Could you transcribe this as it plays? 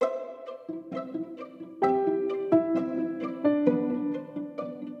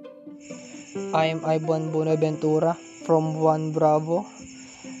I am Ivan Bonaventura from 1 Bravo.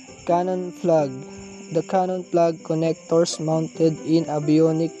 Cannon plug. The cannon plug connectors mounted in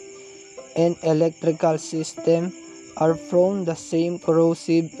avionic and electrical system are from the same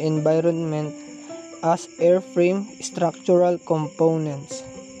corrosive environment as airframe structural components.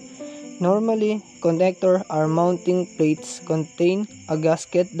 Normally, connectors are mounting plates contain a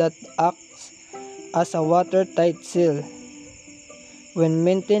gasket that acts as a watertight seal. When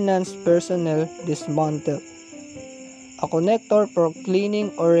maintenance personnel dismantle a connector for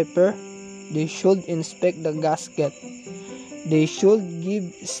cleaning or repair, they should inspect the gasket. They should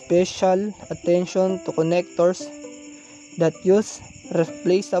give special attention to connectors that use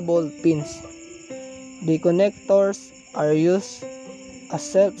replaceable pins. The connectors are used as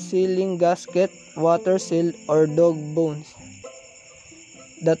self-sealing gasket, water seal, or dog bones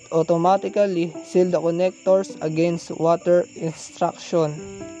that automatically seal the connectors against water intrusion.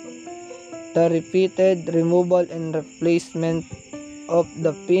 The repeated removal and replacement of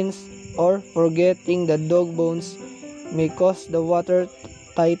the pins or forgetting the dog bones may cause the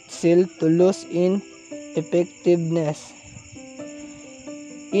watertight seal to lose in effectiveness.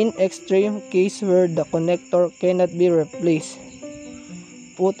 In extreme case where the connector cannot be replaced,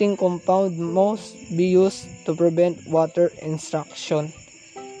 putting compound must be used to prevent water intrusion.